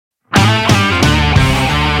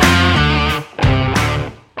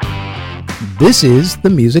This is the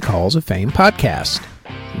Music Halls of Fame podcast.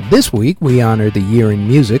 This week, we honor the year in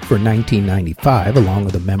music for 1995, along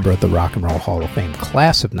with a member of the Rock and Roll Hall of Fame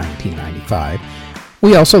class of 1995.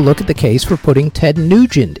 We also look at the case for putting Ted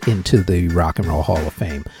Nugent into the Rock and Roll Hall of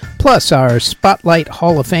Fame. Plus, our Spotlight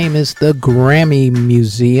Hall of Fame is the Grammy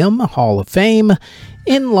Museum Hall of Fame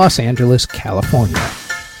in Los Angeles, California.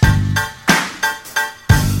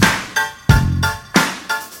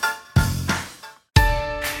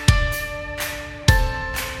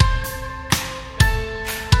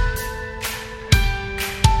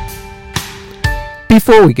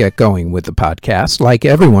 Before we get going with the podcast, like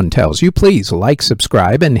everyone tells you, please like,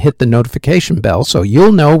 subscribe, and hit the notification bell so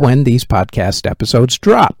you'll know when these podcast episodes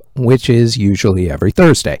drop, which is usually every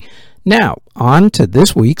Thursday. Now, on to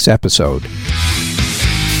this week's episode.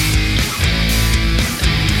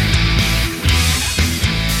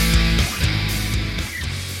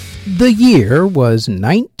 The year was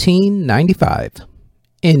 1995.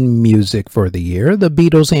 In music for the year, the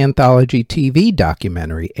Beatles' anthology TV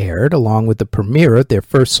documentary aired, along with the premiere of their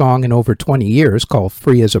first song in over 20 years called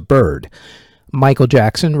Free as a Bird. Michael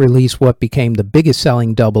Jackson released what became the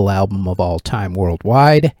biggest-selling double album of all time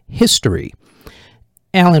worldwide, History.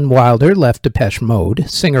 Alan Wilder left Depeche Mode,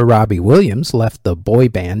 singer Robbie Williams left the boy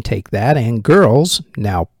band Take That, and girls,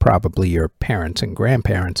 now probably your parents and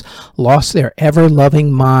grandparents, lost their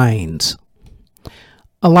ever-loving minds.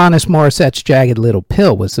 Alanis Morissette's Jagged Little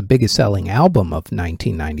Pill was the biggest-selling album of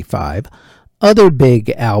 1995. Other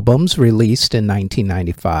big albums released in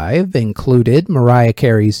 1995 included Mariah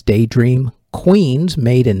Carey's Daydream, Queen's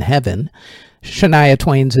Made in Heaven, Shania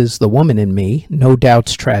Twain's Is the Woman in Me, No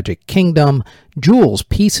Doubt's Tragic Kingdom, Jewel's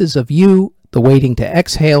Pieces of You, the Waiting to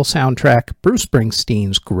Exhale soundtrack, Bruce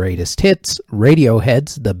Springsteen's Greatest Hits,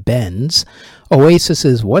 Radiohead's The Bends,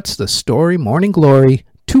 Oasis's What's the Story, Morning Glory,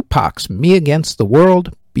 Tupac's Me Against the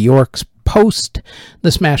World, Bjork's Post,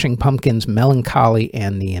 The Smashing Pumpkins' Melancholy,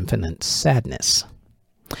 and The Infinite Sadness.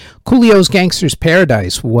 Coolio's Gangster's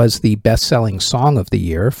Paradise was the best-selling song of the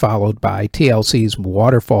year, followed by TLC's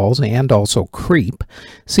Waterfalls and also Creep,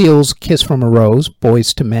 Seal's Kiss from a Rose,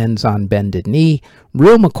 Boyz II Men's On Bended Knee,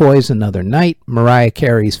 Real McCoy's Another Night, Mariah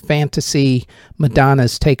Carey's Fantasy,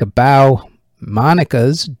 Madonna's Take a Bow,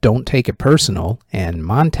 Monica's Don't Take It Personal, and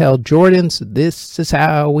Montel Jordan's This Is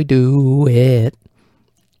How We Do It.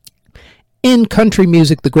 In country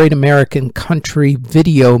music, the Great American Country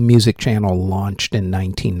Video Music Channel launched in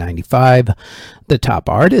 1995. The top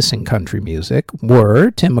artists in country music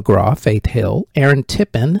were Tim McGraw, Faith Hill, Aaron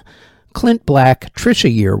Tippin, Clint Black,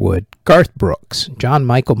 Trisha Yearwood, Garth Brooks, John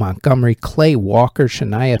Michael Montgomery, Clay Walker,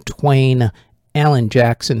 Shania Twain, Alan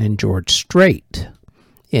Jackson, and George Strait.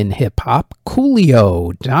 In hip-hop,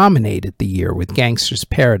 Coolio dominated the year with Gangster's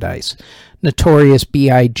Paradise. Notorious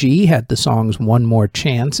B.I.G. had the songs One More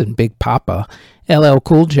Chance and Big Papa. LL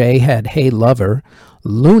Cool J had Hey Lover.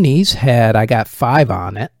 Loonies had I Got Five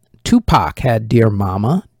on It. Tupac had Dear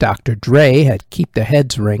Mama. Dr. Dre had Keep the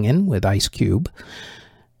Heads Ringin' with Ice Cube.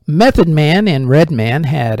 Method Man and Redman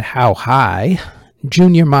had How High.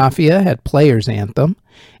 Junior Mafia had Players Anthem.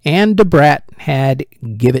 And Da Brat had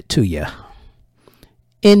Give It To Ya.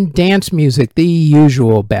 In dance music, the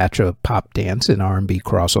usual batch of pop dance and R&B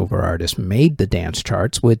crossover artists made the dance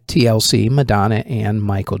charts with TLC, Madonna, and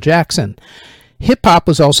Michael Jackson. Hip-hop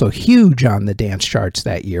was also huge on the dance charts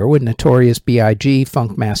that year with Notorious B.I.G.,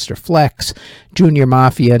 Funkmaster Flex, Junior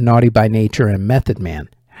Mafia, Naughty by Nature, and Method Man.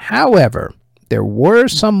 However, there were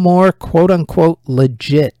some more quote-unquote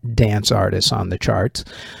legit dance artists on the charts,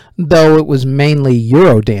 though it was mainly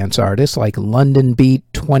Eurodance artists like London Beat,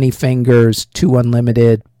 20 Fingers, 2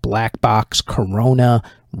 Unlimited, Black Box, Corona,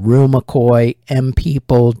 Real McCoy, M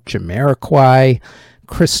People, Jamiroquai,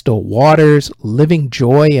 Crystal Waters, Living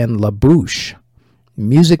Joy, and La Bouche.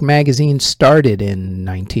 Music Magazine started in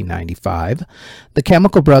 1995. The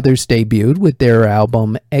Chemical Brothers debuted with their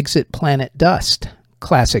album Exit Planet Dust.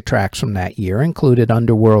 Classic tracks from that year included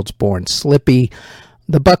Underworld's Born Slippy,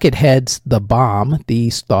 The Bucketheads' The Bomb,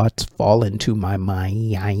 These Thoughts Fall Into My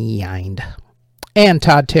Mind, and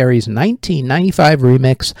Todd Terry's 1995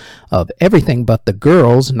 remix of Everything But the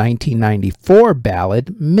Girls' 1994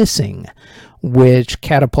 ballad, Missing, which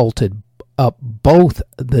catapulted up both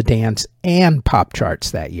the dance and pop charts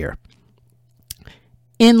that year.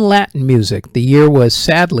 In Latin music, the year was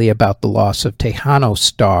sadly about the loss of Tejano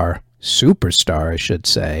superstar, I should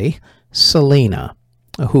say, Selena,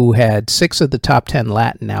 who had 6 of the top 10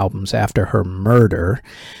 Latin albums after her murder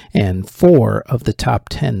and 4 of the top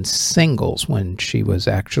 10 singles when she was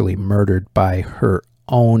actually murdered by her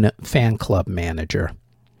own fan club manager.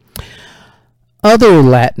 Other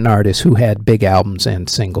Latin artists who had big albums and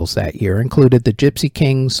singles that year included the Gypsy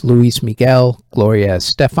Kings, Luis Miguel, Gloria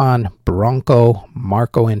Estefan, Bronco,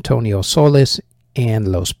 Marco Antonio Solis, and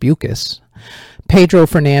Los Buques, Pedro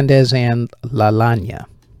Fernandez, and La Llana.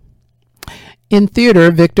 In theater,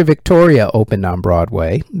 Victor Victoria opened on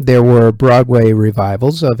Broadway. There were Broadway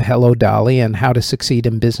revivals of Hello, Dolly and How to Succeed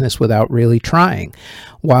in Business Without Really Trying,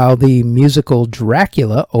 while the musical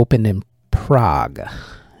Dracula opened in Prague.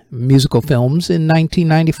 Musical films in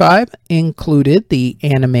 1995 included the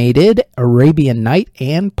animated Arabian Night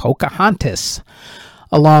and Pocahontas,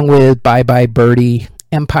 along with Bye Bye Birdie,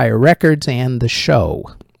 Empire Records, and The Show.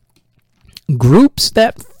 Groups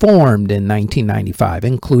that formed in 1995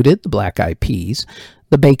 included the Black Eyed Peas,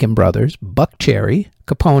 the Bacon Brothers, Buck Cherry,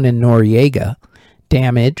 Capone and Noriega,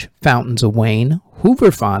 Damage, Fountains of Wayne,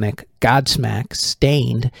 Hooverphonic, Godsmack,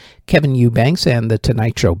 Stained, Kevin Eubanks and the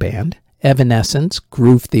Tonight Show Band, Evanescence,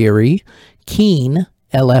 Groove Theory, Keen,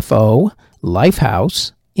 LFO,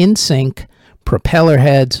 Lifehouse, NSYNC,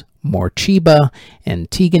 Propellerheads, Morcheeba,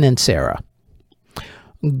 and Tegan and Sara.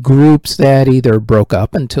 Groups that either broke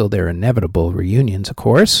up until their inevitable reunions, of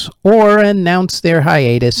course, or announced their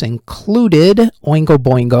hiatus included Oingo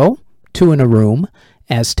Boingo, Two in a Room,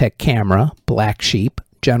 Aztec Camera, Black Sheep,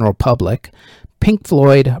 General Public, Pink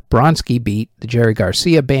Floyd, Bronski Beat, the Jerry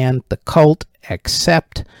Garcia Band, The Cult,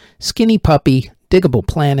 Accept, Skinny Puppy, Diggable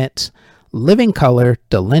Planets, Living Color,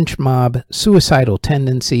 The Lynch Mob, Suicidal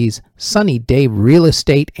Tendencies, Sunny Day Real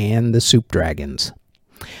Estate, and the Soup Dragons.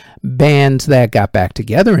 Bands that got back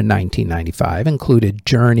together in 1995 included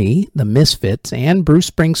Journey, The Misfits, and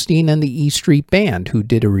Bruce Springsteen and the E Street Band, who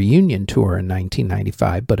did a reunion tour in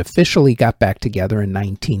 1995 but officially got back together in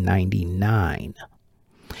 1999.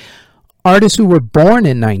 Artists who were born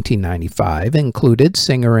in 1995 included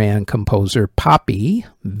singer and composer Poppy,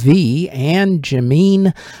 V, and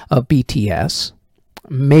Jimin of BTS,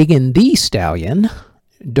 Megan Thee Stallion,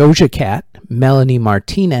 Doja Cat, Melanie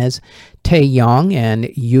Martinez, Taeyong and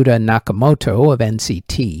Yuta Nakamoto of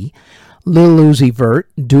NCT, Lil Uzi Vert,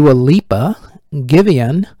 Dua Lipa,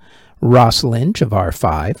 Giveon, Ross Lynch of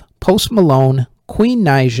R5, Post Malone, Queen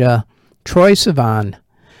Naija, Troye Sivan,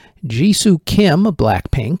 Jisoo Kim of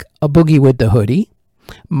Blackpink, A Boogie with the Hoodie,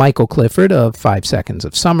 Michael Clifford of 5 Seconds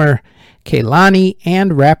of Summer, Kehlani,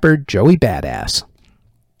 and rapper Joey Badass.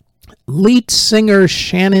 Lead singer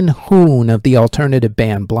Shannon Hoon of the alternative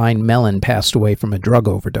band Blind Melon passed away from a drug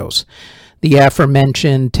overdose. The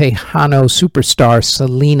aforementioned Tejano superstar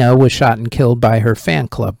Selena was shot and killed by her fan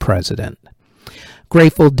club president.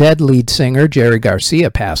 Grateful Dead lead singer Jerry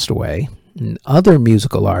Garcia passed away. And other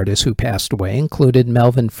musical artists who passed away included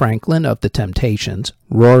Melvin Franklin of The Temptations,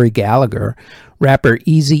 Rory Gallagher, rapper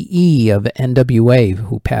Eazy-E of NWA,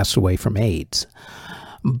 who passed away from AIDS,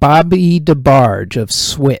 Bobby DeBarge of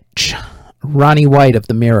Switch, Ronnie White of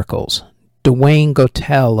The Miracles, Dwayne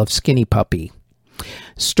Gottell of Skinny Puppy,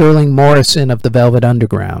 Sterling Morrison of the Velvet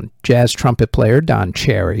Underground, jazz trumpet player Don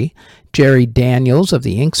Cherry, Jerry Daniels of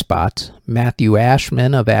the Ink Spots, Matthew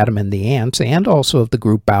Ashman of Adam and the Ants, and also of the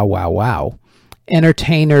group Bow Wow Wow,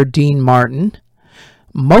 entertainer Dean Martin,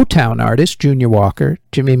 Motown artist Junior Walker,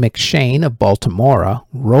 Jimmy McShane of Baltimora,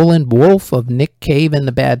 Roland Wolf of Nick Cave and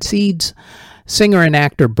the Bad Seeds, singer and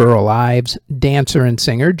actor Burl Ives, dancer and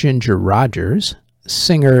singer Ginger Rogers,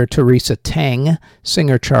 singer Teresa Teng,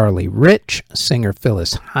 singer Charlie Rich, singer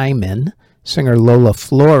Phyllis Hyman, singer Lola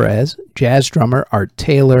Flores, jazz drummer Art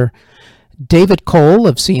Taylor, David Cole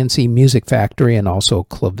of CNC Music Factory and also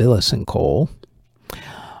Clavillis and Cole,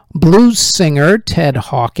 blues singer Ted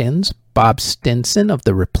Hawkins, Bob Stinson of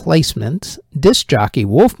The Replacements, disc jockey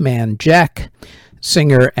Wolfman Jack,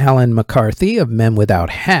 singer Alan McCarthy of Men Without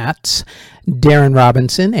Hats, Darren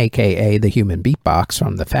Robinson, a.k.a. the Human Beatbox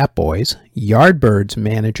from the Fat Boys, Yardbirds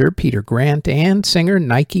manager Peter Grant, and singer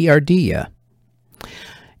Nike Ardilla.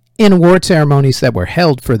 In award ceremonies that were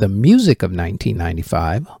held for the music of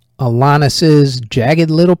 1995, Alanis's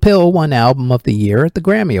Jagged Little Pill won Album of the Year at the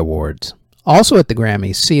Grammy Awards. Also at the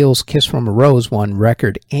Grammys, Seal's Kiss from a Rose won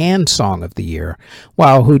Record and Song of the Year,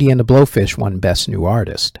 while Hootie and the Blowfish won Best New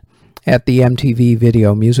Artist. At the MTV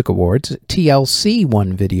Video Music Awards, TLC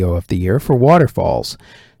won Video of the Year for Waterfalls.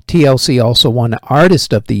 TLC also won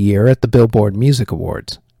Artist of the Year at the Billboard Music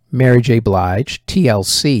Awards. Mary J. Blige,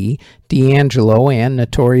 TLC, D'Angelo, and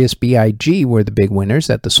Notorious B.I.G. were the big winners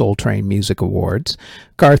at the Soul Train Music Awards.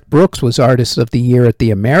 Garth Brooks was Artist of the Year at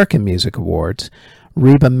the American Music Awards.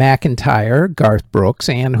 Reba McEntire, Garth Brooks,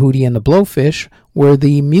 and Hootie and the Blowfish were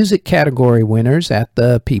the music category winners at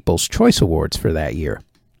the People's Choice Awards for that year.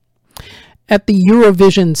 At the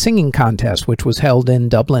Eurovision Singing Contest, which was held in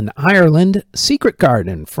Dublin, Ireland, Secret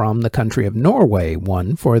Garden from the country of Norway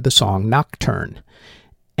won for the song Nocturne.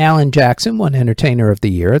 Alan Jackson won Entertainer of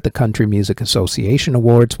the Year at the Country Music Association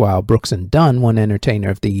Awards, while Brooks and Dunn won Entertainer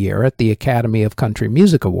of the Year at the Academy of Country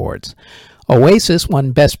Music Awards. Oasis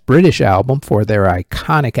won Best British Album for their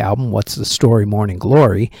iconic album, What's the Story, Morning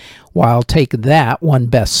Glory, while Take That won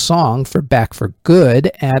Best Song for Back for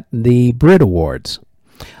Good at the Brit Awards.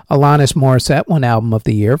 Alanis Morissette won Album of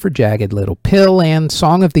the Year for Jagged Little Pill and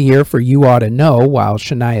Song of the Year for You Oughta Know, while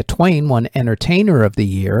Shania Twain won Entertainer of the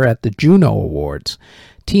Year at the Juno Awards.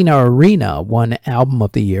 Tina Arena won Album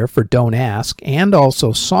of the Year for Don't Ask and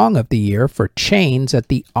also Song of the Year for Chains at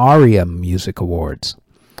the ARIA Music Awards.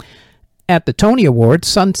 At the Tony Awards,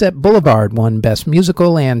 Sunset Boulevard won Best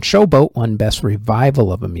Musical and Showboat won Best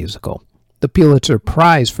Revival of a Musical. The Pulitzer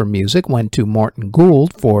Prize for Music went to Morton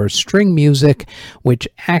Gould for String Music, which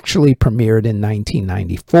actually premiered in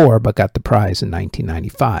 1994 but got the prize in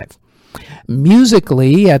 1995.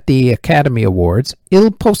 Musically, at the Academy Awards, Il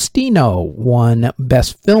Postino won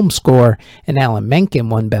Best Film Score, and Alan Menken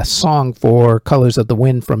won Best Song for Colors of the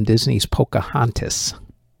Wind from Disney's Pocahontas.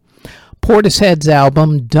 Portishead's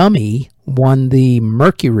album, Dummy, won the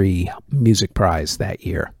Mercury Music Prize that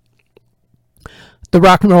year. The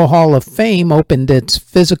Rock and Roll Hall of Fame opened its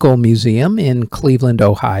physical museum in Cleveland,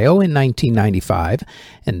 Ohio in 1995,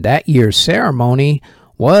 and that year's ceremony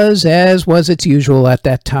was, as was its usual at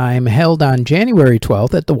that time, held on January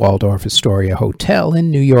 12th at the Waldorf Astoria Hotel in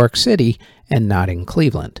New York City and not in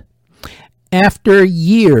Cleveland. After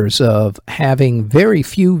years of having very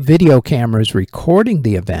few video cameras recording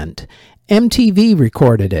the event, MTV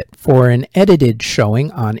recorded it for an edited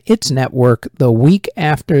showing on its network the week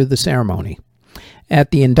after the ceremony.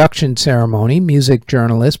 At the induction ceremony, music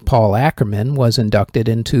journalist Paul Ackerman was inducted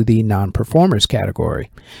into the non-performers category.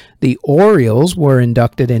 The Orioles were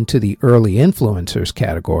inducted into the early influencers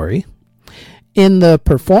category. In the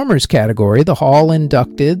performers category, the Hall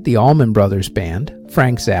inducted the Allman Brothers Band,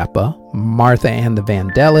 Frank Zappa, Martha and the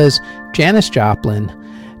Vandellas, Janis Joplin,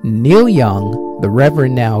 Neil Young, the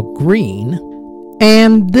Reverend Al Green,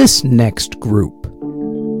 and this next group.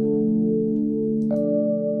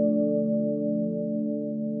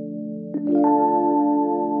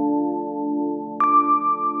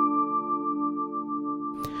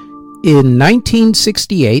 In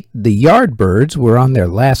 1968, the Yardbirds were on their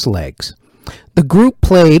last legs. The group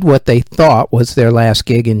played what they thought was their last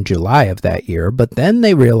gig in July of that year, but then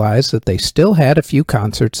they realized that they still had a few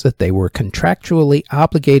concerts that they were contractually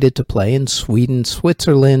obligated to play in Sweden,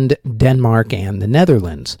 Switzerland, Denmark, and the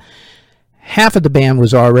Netherlands. Half of the band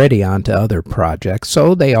was already on to other projects,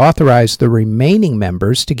 so they authorized the remaining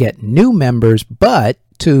members to get new members, but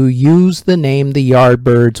to use the name the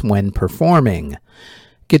Yardbirds when performing.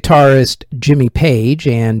 Guitarist Jimmy Page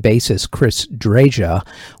and bassist Chris Dreja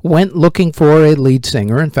went looking for a lead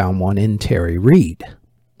singer and found one in Terry Reid.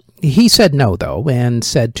 He said no, though, and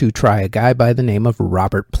said to try a guy by the name of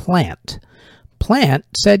Robert Plant. Plant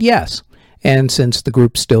said yes, and since the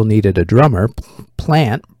group still needed a drummer,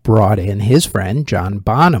 Plant brought in his friend John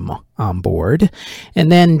Bonham on board, and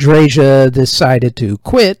then Dreja decided to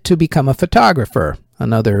quit to become a photographer.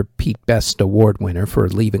 Another Pete Best Award winner for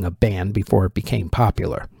leaving a band before it became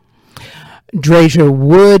popular. Dreja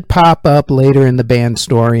would pop up later in the band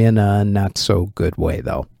story in a not-so-good way,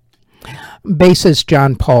 though. Bassist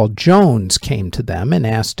John Paul Jones came to them and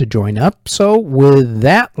asked to join up, so with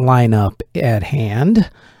that lineup at hand,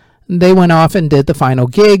 they went off and did the final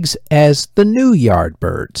gigs as the new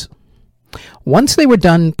Yardbirds. Once they were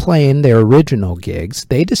done playing their original gigs,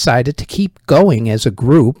 they decided to keep going as a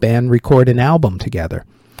group and record an album together.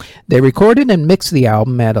 They recorded and mixed the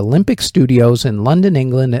album at Olympic Studios in London,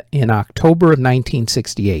 England in October of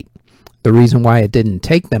 1968. The reason why it didn't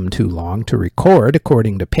take them too long to record,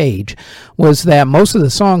 according to Page, was that most of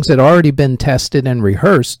the songs had already been tested and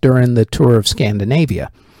rehearsed during the tour of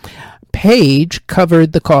Scandinavia. Page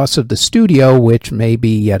covered the cost of the studio, which may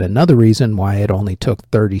be yet another reason why it only took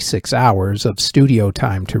 36 hours of studio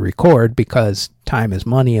time to record, because time is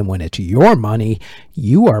money, and when it's your money,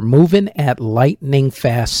 you are moving at lightning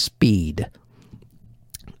fast speed.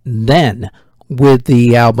 Then, with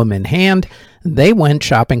the album in hand, they went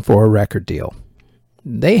shopping for a record deal.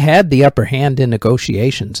 They had the upper hand in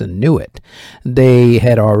negotiations and knew it. They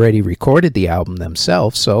had already recorded the album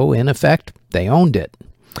themselves, so in effect, they owned it.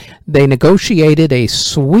 They negotiated a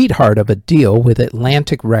sweetheart of a deal with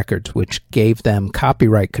Atlantic Records, which gave them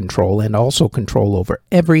copyright control and also control over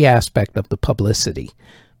every aspect of the publicity.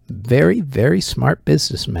 Very, very smart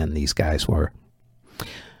businessmen these guys were.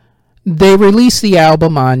 They released the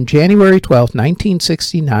album on January 12,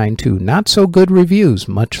 1969 to not-so-good reviews,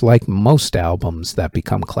 much like most albums that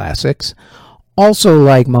become classics. Also,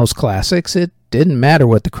 like most classics, it didn't matter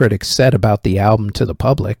what the critics said about the album to the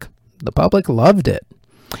public. The public loved it.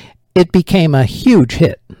 It became a huge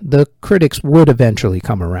hit. The critics would eventually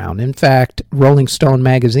come around. In fact, Rolling Stone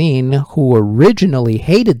magazine, who originally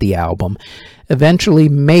hated the album, eventually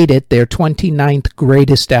made it their 29th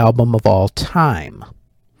greatest album of all time.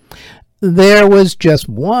 There was just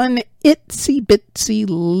one itsy-bitsy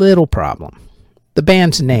little problem. The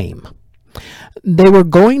band's name. They were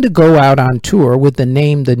going to go out on tour with the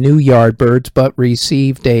name The New Yardbirds, but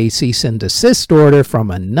received a cease and desist order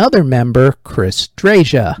from another member, Chris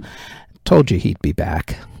Dreja. Told you he'd be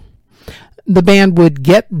back. The band would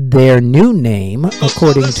get their new name,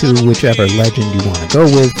 according to whichever legend you want to go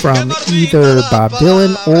with, from either Bob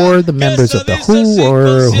Dylan or the members of The Who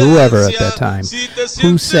or whoever at that time,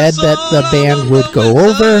 who said that the band would go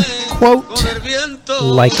over, quote,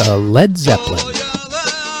 like a Led Zeppelin.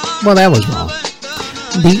 Well, that was wrong.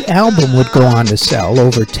 The album would go on to sell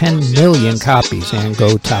over 10 million copies and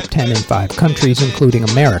go top 10 in 5 countries, including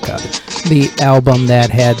America. The album that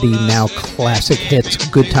had the now classic hits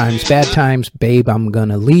Good Times, Bad Times, Babe, I'm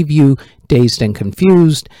Gonna Leave You, Dazed and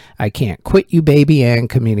Confused, I Can't Quit You, Baby, and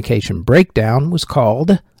Communication Breakdown was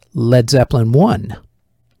called Led Zeppelin 1.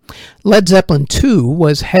 Led Zeppelin 2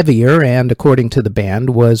 was heavier and, according to the band,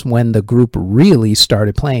 was when the group really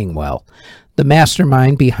started playing well. The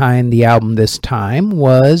mastermind behind the album this time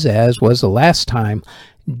was, as was the last time,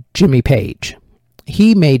 Jimmy Page.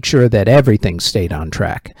 He made sure that everything stayed on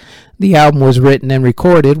track. The album was written and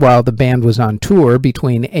recorded while the band was on tour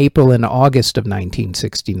between April and August of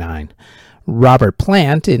 1969. Robert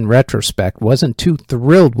Plant, in retrospect, wasn't too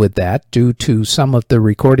thrilled with that due to some of the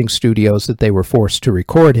recording studios that they were forced to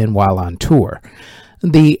record in while on tour.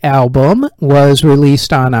 The album was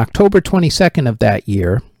released on October 22nd of that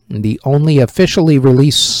year. The only officially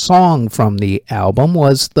released song from the album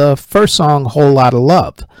was the first song, Whole Lotta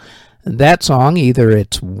Love. That song, either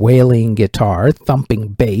its wailing guitar, thumping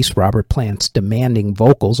bass, Robert Plant's demanding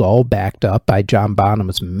vocals, all backed up by John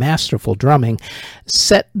Bonham's masterful drumming,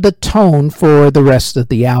 set the tone for the rest of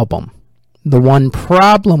the album. The one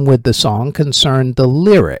problem with the song concerned the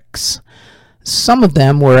lyrics. Some of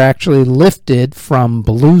them were actually lifted from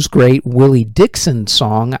blues great Willie Dixon's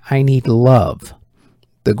song, I Need Love.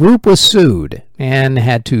 The group was sued and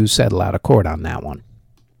had to settle out of court on that one.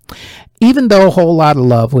 Even though Whole Lotta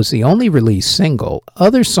Love was the only released single,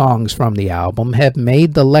 other songs from the album have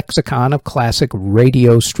made the lexicon of classic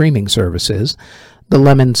radio streaming services. The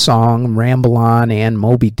Lemon Song, Ramble On, and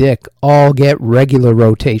Moby Dick all get regular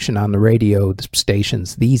rotation on the radio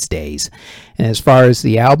stations these days. And as far as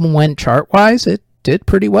the album went chart-wise, it did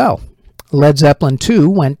pretty well. Led Zeppelin 2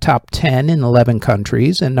 went top 10 in 11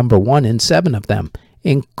 countries and number 1 in 7 of them,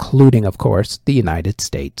 including, of course, the United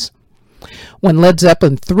States. When Led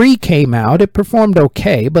Zeppelin 3 came out, it performed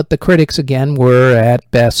okay, but the critics again were at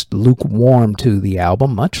best lukewarm to the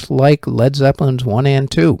album, much like Led Zeppelin's 1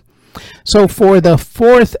 and 2. So for the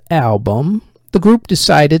fourth album, the group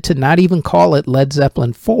decided to not even call it Led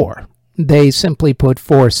Zeppelin 4. They simply put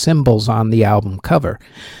 4 symbols on the album cover.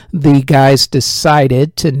 The guys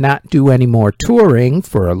decided to not do any more touring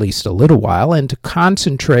for at least a little while and to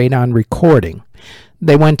concentrate on recording.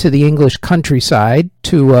 They went to the English countryside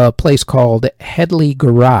to a place called Headley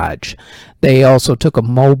Garage. They also took a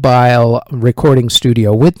mobile recording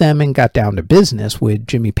studio with them and got down to business with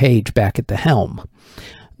Jimmy Page back at the helm.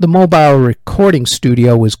 The mobile recording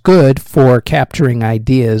studio was good for capturing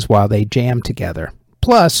ideas while they jammed together.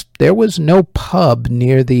 Plus, there was no pub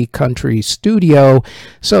near the country studio,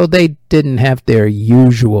 so they didn't have their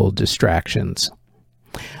usual distractions.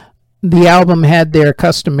 The album had their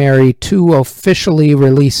customary 2 officially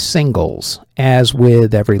released singles. As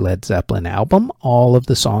with every Led Zeppelin album, all of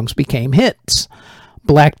the songs became hits.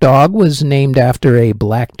 Black Dog was named after a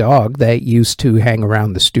black dog that used to hang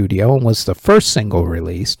around the studio and was the first single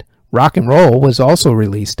released. Rock and Roll was also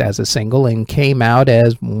released as a single and came out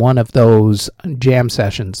as one of those jam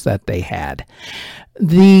sessions that they had.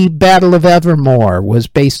 The Battle of Evermore was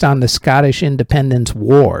based on the Scottish Independence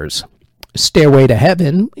Wars. Stairway to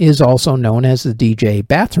Heaven is also known as the DJ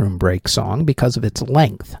bathroom break song because of its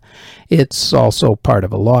length. It's also part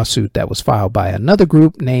of a lawsuit that was filed by another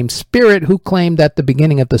group named Spirit, who claimed that the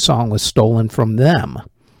beginning of the song was stolen from them.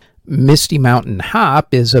 Misty Mountain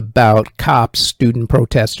Hop is about cops, student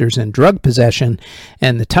protesters, and drug possession,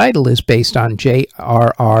 and the title is based on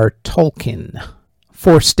J.R.R. Tolkien.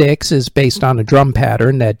 Four Sticks is based on a drum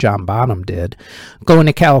pattern that John Bonham did. Going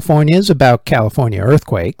to California is about California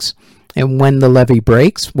earthquakes. And When the Levee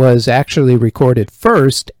Breaks was actually recorded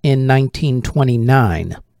first in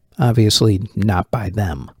 1929, obviously not by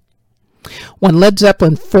them. When Led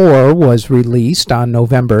Zeppelin 4 was released on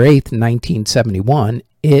November 8, 1971,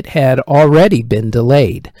 it had already been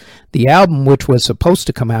delayed. The album, which was supposed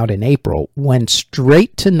to come out in April, went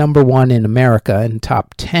straight to number 1 in America and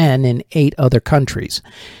top 10 in 8 other countries.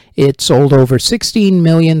 It sold over 16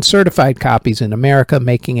 million certified copies in America,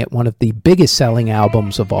 making it one of the biggest selling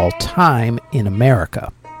albums of all time in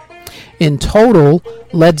America. In total,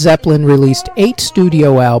 Led Zeppelin released 8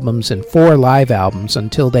 studio albums and 4 live albums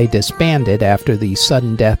until they disbanded after the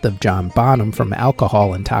sudden death of John Bonham from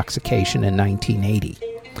alcohol intoxication in 1980.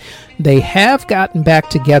 They have gotten back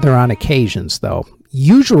together on occasions, though,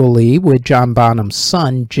 usually with John Bonham's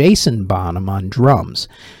son, Jason Bonham, on drums.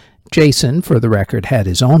 Jason, for the record, had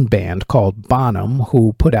his own band called Bonham,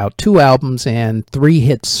 who put out 2 albums and 3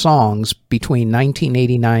 hit songs between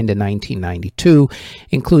 1989 to 1992,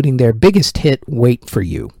 including their biggest hit, Wait For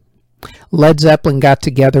You. Led Zeppelin got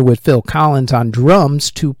together with Phil Collins on drums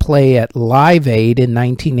to play at Live Aid in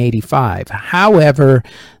 1985. However,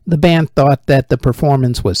 the band thought that the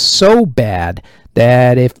performance was so bad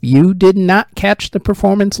that if you did not catch the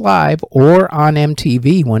performance live or on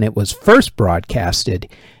MTV when it was first broadcasted,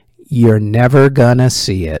 you're never gonna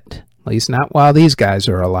see it, at least not while these guys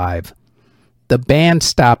are alive. The band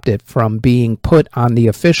stopped it from being put on the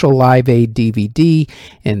official Live Aid DVD,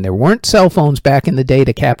 and there weren't cell phones back in the day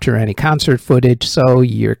to capture any concert footage, so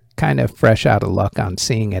you're kind of fresh out of luck on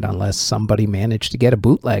seeing it unless somebody managed to get a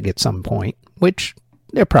bootleg at some point, which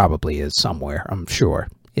there probably is somewhere, I'm sure.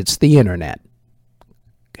 It's the internet.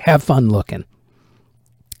 Have fun looking.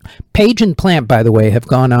 Page and Plant, by the way, have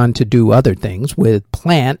gone on to do other things, with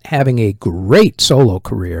Plant having a great solo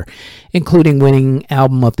career, including winning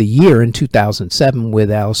Album of the Year in 2007 with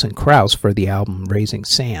Alison Krauss for the album Raising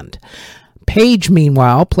Sand. Page,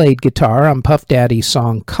 meanwhile, played guitar on Puff Daddy's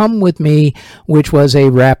song Come With Me, which was a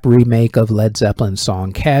rap remake of Led Zeppelin's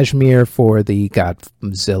song Kashmir for the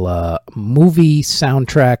Godzilla movie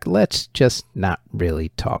soundtrack. Let's just not really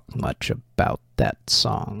talk much about that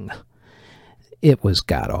song. It was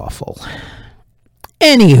god-awful.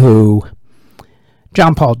 Anywho,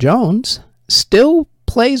 John Paul Jones still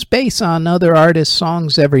plays bass on other artists'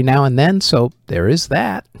 songs every now and then, so there is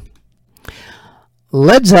that.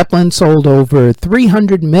 Led Zeppelin sold over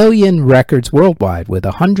 300 million records worldwide, with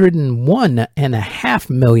 101.5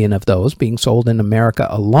 million of those being sold in America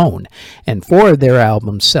alone, and 4 of their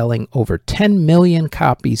albums selling over 10 million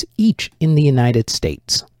copies each in the United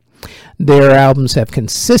States. Their albums have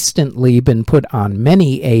consistently been put on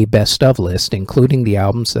many a best-of list, including the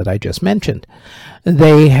albums that I just mentioned.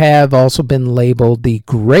 They have also been labeled the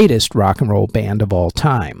greatest rock and roll band of all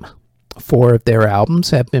time. 4 of their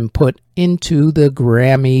albums have been put into the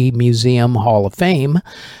Grammy Museum Hall of Fame.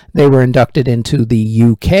 They were inducted into the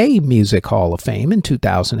UK Music Hall of Fame in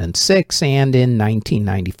 2006, and in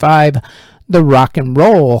 1995, the Rock and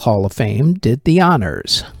Roll Hall of Fame did the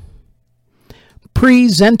honors.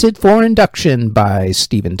 Presented for induction by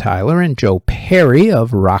Steven Tyler and Joe Perry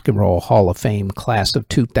of Rock and Roll Hall of Fame Class of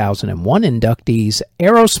 2001 inductees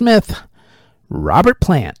Aerosmith, Robert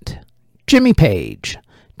Plant, Jimmy Page,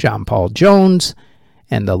 John Paul Jones,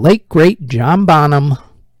 and the late great John Bonham.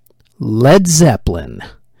 Led Zeppelin,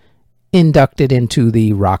 inducted into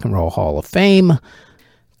the Rock and Roll Hall of Fame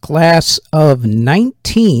Class of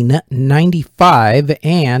 1995,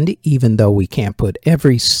 and even though we can't put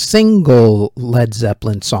every single Led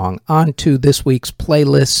Zeppelin song onto this week's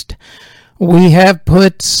playlist, we have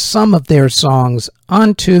put some of their songs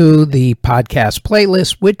onto the podcast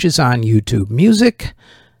playlist, which is on YouTube Music.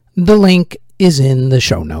 The link is in the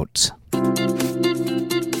show notes.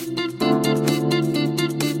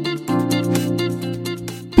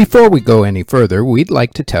 Before we go any further, we'd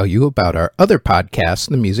like to tell you about our other podcast,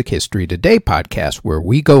 the Music History Today podcast, where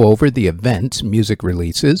we go over the events, music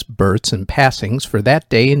releases, births, and passings for that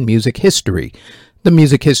day in music history. The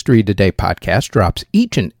Music History Today podcast drops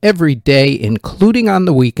each and every day, including on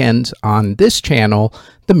the weekends, on this channel,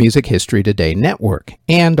 the Music History Today Network,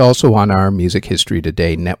 and also on our Music History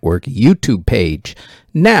Today Network YouTube page.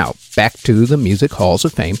 Now, back to the Music Halls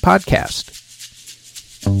of Fame podcast.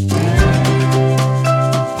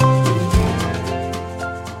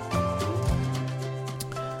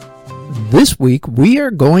 This week, we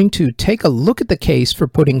are going to take a look at the case for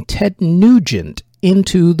putting Ted Nugent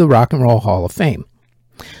into the Rock and Roll Hall of Fame.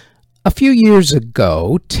 A few years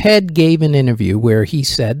ago, Ted gave an interview where he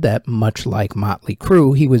said that, much like Motley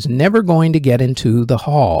Crue, he was never going to get into the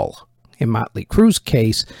Hall. In Motley Crue's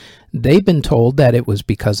case, they've been told that it was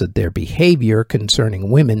because of their behavior concerning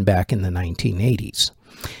women back in the 1980s.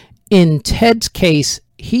 In Ted's case,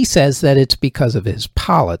 he says that it's because of his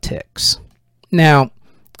politics. Now,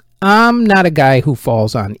 I'm not a guy who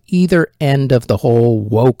falls on either end of the whole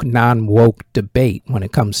woke, non-woke debate when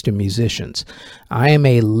it comes to musicians. I am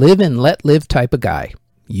a live and let live type of guy.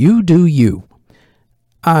 You do you.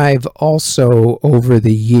 I've also, over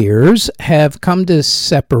the years, have come to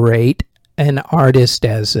separate an artist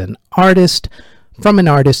as an artist from an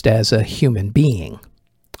artist as a human being.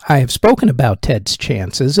 I have spoken about Ted's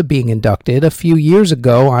chances of being inducted a few years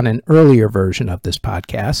ago on an earlier version of this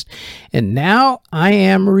podcast, and now I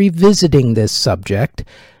am revisiting this subject,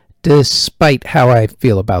 despite how I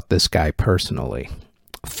feel about this guy personally.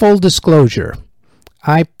 Full disclosure,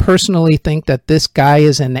 I personally think that this guy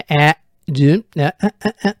is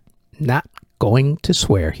not going to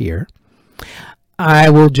swear here. I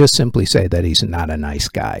will just simply say that he's not a nice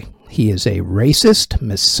guy. He is a racist,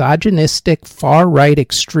 misogynistic, far-right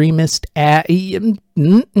extremist.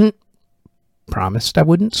 Promised I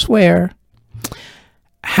wouldn't swear.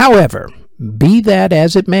 However, be that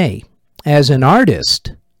as it may, as an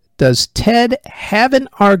artist, does Ted have an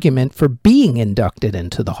argument for being inducted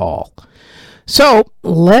into the Hall? So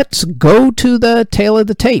let's go to the tail of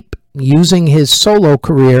the tape, using his solo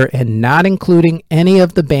career and not including any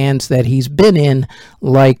of the bands that he's been in,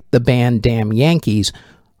 like the band Damn Yankees,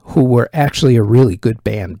 who were actually a really good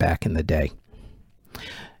band back in the day.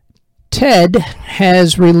 Ted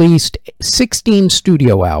has released 16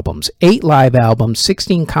 studio albums, 8 live albums,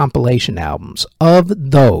 16 compilation albums.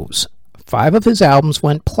 Of those, 5 of his albums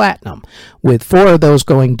went platinum, with 4 of those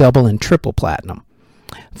going double and triple platinum.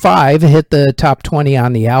 5 hit the top 20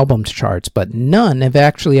 on the albums charts, but none have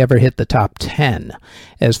actually ever hit the top 10.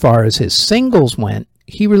 As far as his singles went,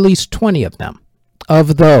 he released 20 of them.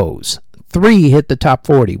 Of those, 3 hit the top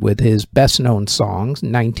 40 with his best-known songs,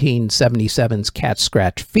 1977's Cat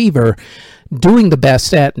Scratch Fever, doing the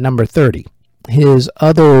best at number 30. His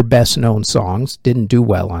other best-known songs didn't do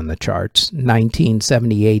well on the charts.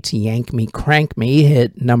 1978's Yank Me Crank Me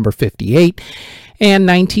hit number 58, and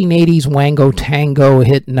 1980's Wango Tango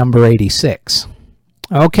hit number 86.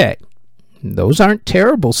 Okay, those aren't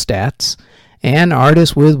terrible stats, and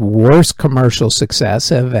artists with worse commercial success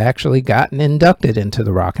have actually gotten inducted into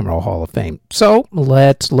the Rock and Roll Hall of Fame. So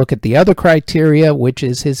let's look at the other criteria, which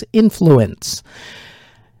is his influence.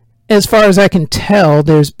 As far as I can tell,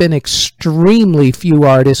 there's been extremely few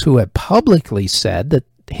artists who have publicly said that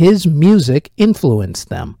his music influenced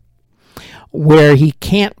them. Where he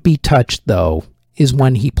can't be touched, though, is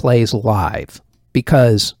when he plays live,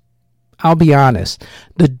 because I'll be honest,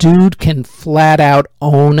 the dude can flat out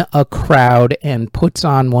own a crowd and puts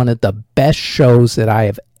on one of the best shows that I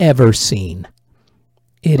have ever seen.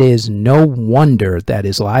 It is no wonder that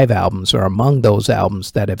his live albums are among those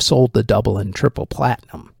albums that have sold the double and triple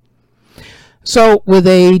platinum. So, with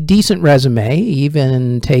a decent resume,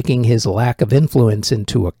 even taking his lack of influence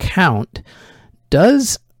into account,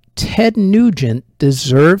 does Ted Nugent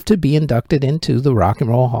deserve to be inducted into the Rock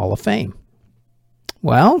and Roll Hall of Fame?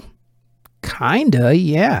 Well, kinda,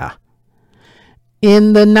 yeah.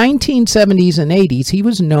 In the 1970s and 80s, he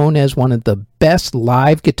was known as one of the best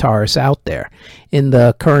live guitarists out there. In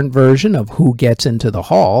the current version of Who Gets Into the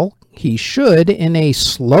Hall, he should, in a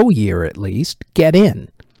slow year at least, get in.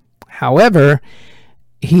 However,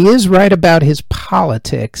 he is right about his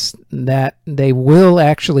politics, that they will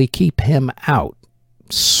actually keep him out,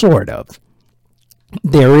 sort of.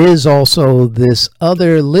 There is also this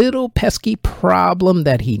other little pesky problem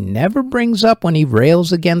that he never brings up when he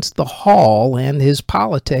rails against the Hall and his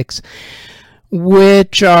politics,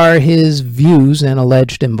 which are his views and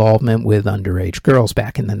alleged involvement with underage girls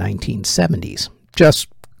back in the 1970s. Just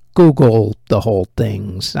Google the whole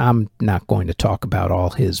things. I'm not going to talk about all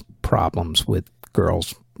his problems with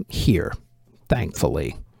girls here,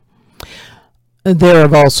 thankfully. There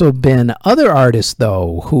have also been other artists,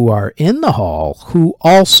 though, who are in the Hall who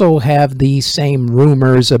also have these same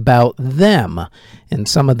rumors about them, and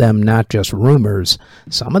some of them not just rumors,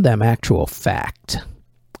 some of them actual fact.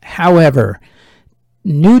 However,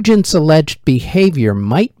 Nugent's alleged behavior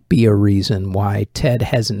might be a reason why Ted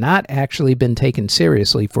has not actually been taken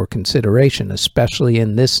seriously for consideration, especially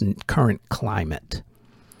in this current climate.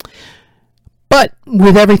 But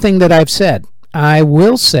with everything that I've said, I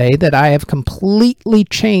will say that I have completely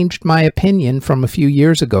changed my opinion from a few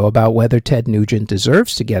years ago about whether Ted Nugent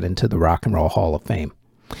deserves to get into the Rock and Roll Hall of Fame.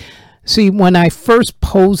 See, when I first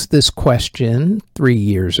posed this question 3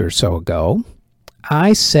 years or so ago,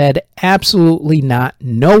 I said absolutely not,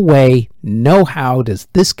 no way, no how does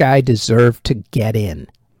this guy deserve to get in.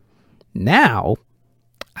 Now,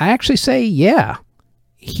 I actually say, yeah,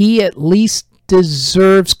 he at least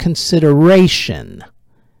deserves consideration.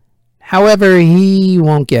 However, he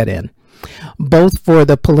won't get in, both for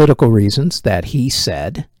the political reasons that he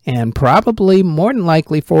said, and probably more than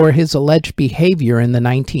likely for his alleged behavior in the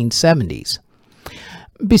 1970s.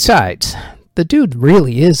 Besides, the dude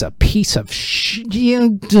really is a piece of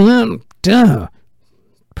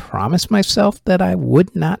Promise myself that I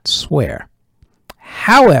would not swear.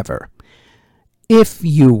 However, if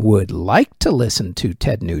you would like to listen to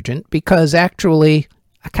Ted Nugent, because actually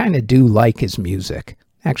I kind of do like his music.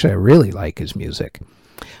 Actually, I really like his music.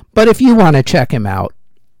 But if you want to check him out,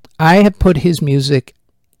 I have put his music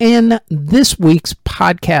in this week's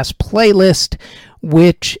podcast playlist,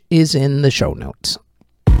 which is in the show notes.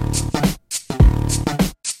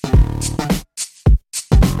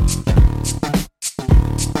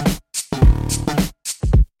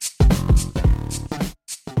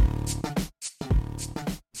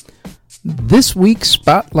 This week's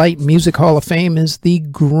Spotlight Music Hall of Fame is the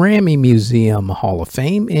Grammy Museum Hall of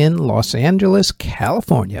Fame in Los Angeles,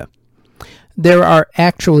 California. There are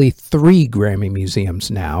actually 3 Grammy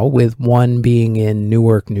museums now, with one being in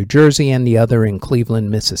Newark, New Jersey, and the other in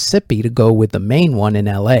Cleveland, Mississippi, to go with the main one in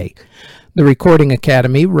LA. The Recording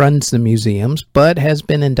Academy runs the museums, but has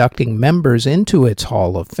been inducting members into its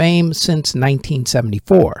Hall of Fame since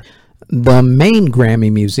 1974. The main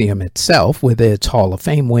Grammy Museum itself, with its Hall of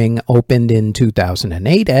Fame wing, opened in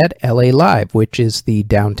 2008 at LA Live, which is the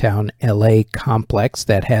downtown LA complex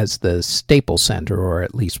that has the Staples Center, or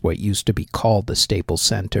at least what used to be called the Staples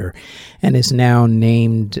Center, and is now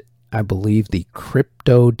named, I believe, the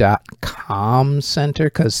Crypto.com Center,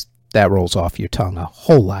 because that rolls off your tongue a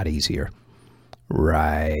whole lot easier.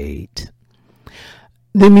 Right.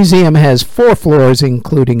 The museum has 4 floors,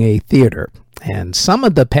 including a theater. And some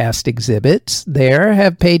of the past exhibits there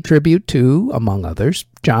have paid tribute to, among others,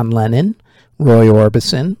 John Lennon, Roy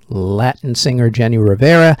Orbison, Latin singer Jenny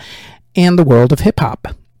Rivera, and the world of hip-hop.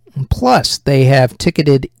 Plus, they have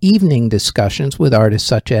ticketed evening discussions with artists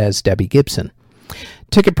such as Debbie Gibson.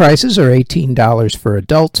 Ticket prices are $18 for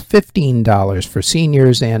adults, $15 for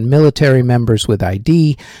seniors and military members with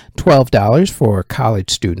ID, $12 for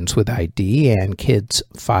college students with ID, and kids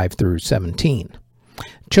 5 through 17.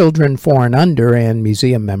 Children 4 and under and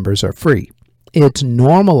museum members are free. Its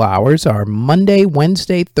normal hours are Monday,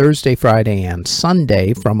 Wednesday, Thursday, Friday, and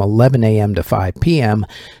Sunday from 11 a.m. to 5 p.m.,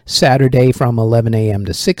 Saturday from 11 a.m.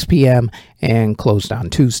 to 6 p.m., and closed on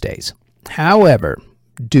Tuesdays. However,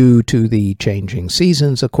 due to the changing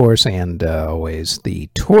seasons, of course, and always the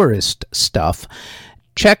tourist stuff,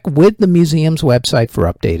 check with the museum's website for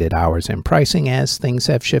updated hours and pricing, as things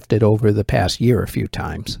have shifted over the past year a few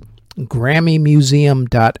times.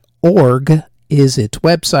 GrammyMuseum.org is its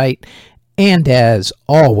website, and as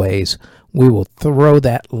always, we will throw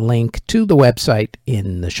that link to the website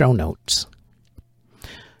in the show notes.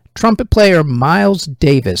 Trumpet player Miles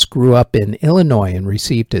Davis grew up in Illinois and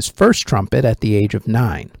received his first trumpet at the age of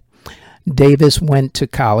 9. Davis went to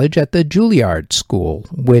college at the Juilliard School,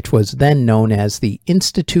 which was then known as the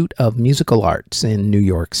Institute of Musical Arts in New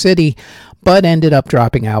York City, but ended up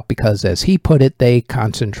dropping out because, as he put it, they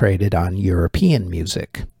concentrated on European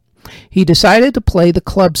music. He decided to play the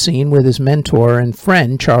club scene with his mentor and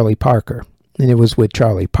friend Charlie Parker, and it was with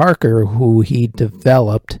Charlie Parker who he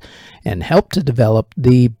developed and helped to develop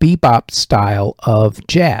the bebop style of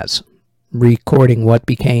jazz, recording what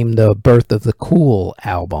became the Birth of the Cool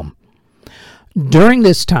album. During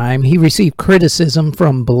this time, he received criticism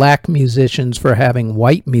from black musicians for having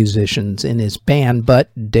white musicians in his band,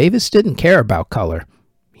 but Davis didn't care about color.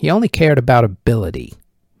 He only cared about ability.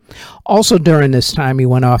 Also during this time, he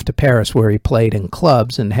went off to Paris, where he played in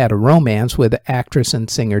clubs and had a romance with actress and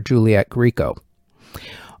singer Juliette Greco.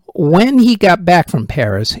 When he got back from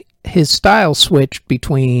Paris, his style switched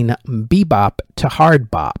between bebop to hard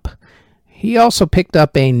bop. He also picked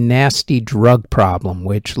up a nasty drug problem,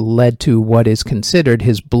 which led to what is considered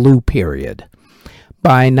his blue period.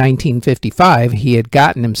 By 1955, he had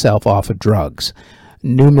gotten himself off of drugs.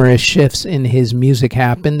 Numerous shifts in his music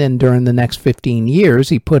happened, and during the next 15 years,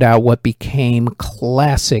 he put out what became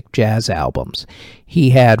classic jazz albums. He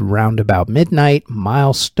had Roundabout Midnight,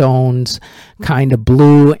 Milestones, Kinda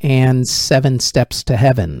Blue, and 7 Steps to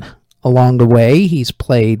Heaven. Along the way, he's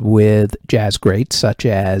played with jazz greats such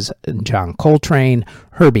as John Coltrane,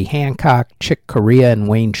 Herbie Hancock, Chick Corea, and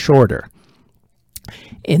Wayne Shorter.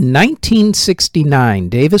 In 1969,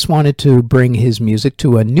 Davis wanted to bring his music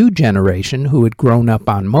to a new generation who had grown up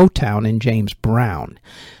on Motown and James Brown.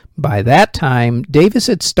 By that time, Davis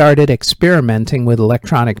had started experimenting with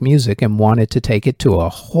electronic music and wanted to take it to a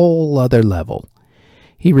whole other level.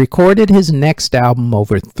 He recorded his next album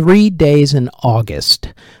over 3 days in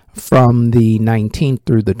August, from the 19th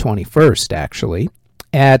through the 21st, actually,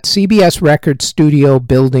 at CBS Records Studio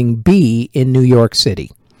Building B in New York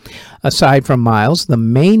City. Aside from Miles, the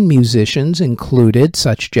main musicians included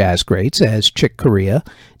such jazz greats as Chick Corea,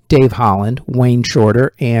 Dave Holland, Wayne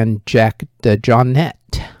Shorter, and Jack DeJohnette.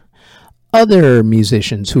 Other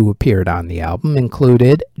musicians who appeared on the album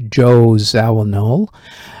included Joe Zawinul,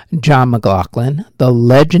 John McLaughlin, the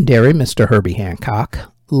legendary Mr. Herbie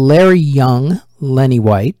Hancock, Larry Young, Lenny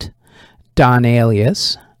White, Don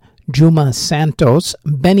Alias, Juma Santos,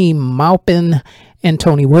 Benny Maupin, and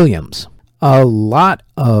Tony Williams. A lot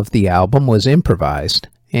of the album was improvised,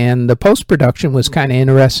 and the post-production was kind of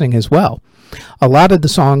interesting as well. A lot of the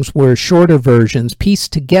songs were shorter versions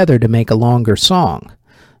pieced together to make a longer song.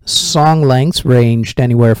 Song lengths ranged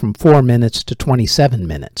anywhere from 4 minutes to 27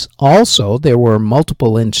 minutes. Also, there were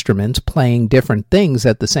multiple instruments playing different things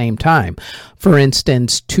at the same time. For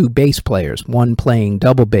instance, 2 bass players, one playing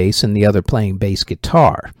double bass and the other playing bass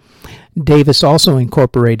guitar. Davis also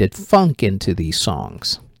incorporated funk into these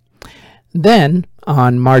songs. Then,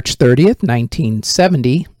 on March 30th,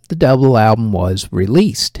 1970, the double album was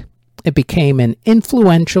released. It became an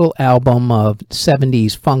influential album of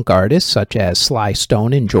 70s funk artists such as Sly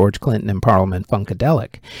Stone and George Clinton and Parliament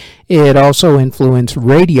Funkadelic. It also influenced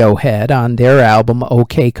Radiohead on their album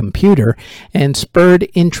OK Computer and spurred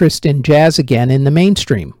interest in jazz again in the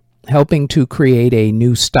mainstream, helping to create a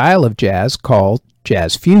new style of jazz called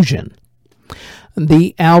jazz fusion.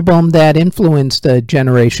 The album that influenced a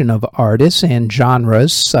generation of artists and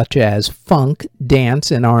genres such as funk, dance,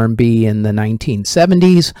 and R&B in the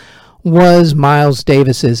 1970s was Miles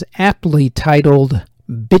Davis's aptly titled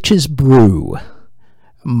Bitches Brew.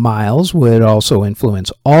 Miles would also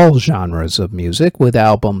influence all genres of music with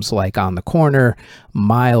albums like On the Corner,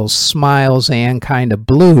 Miles Smiles, and Kinda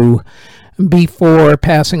Blue, before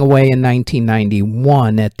passing away in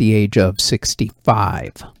 1991 at the age of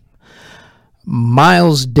 65.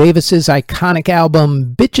 Miles Davis's iconic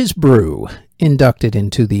album Bitches Brew, inducted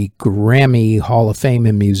into the Grammy Hall of Fame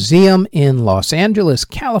and Museum in Los Angeles,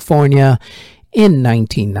 California in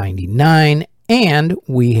 1999, and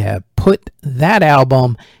we have put that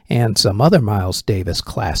album and some other Miles Davis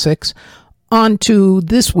classics onto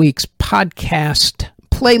this week's podcast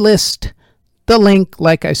playlist. The link,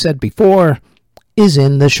 like I said before, is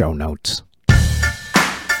in the show notes.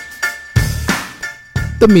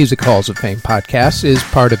 The Music Halls of Fame podcast is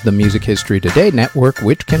part of the Music History Today network,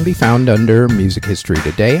 which can be found under Music History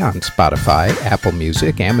Today on Spotify, Apple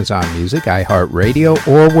Music, Amazon Music, iHeartRadio,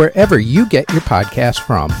 or wherever you get your podcasts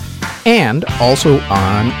from, and also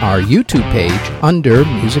on our YouTube page under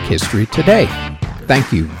Music History Today.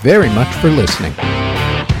 Thank you very much for listening.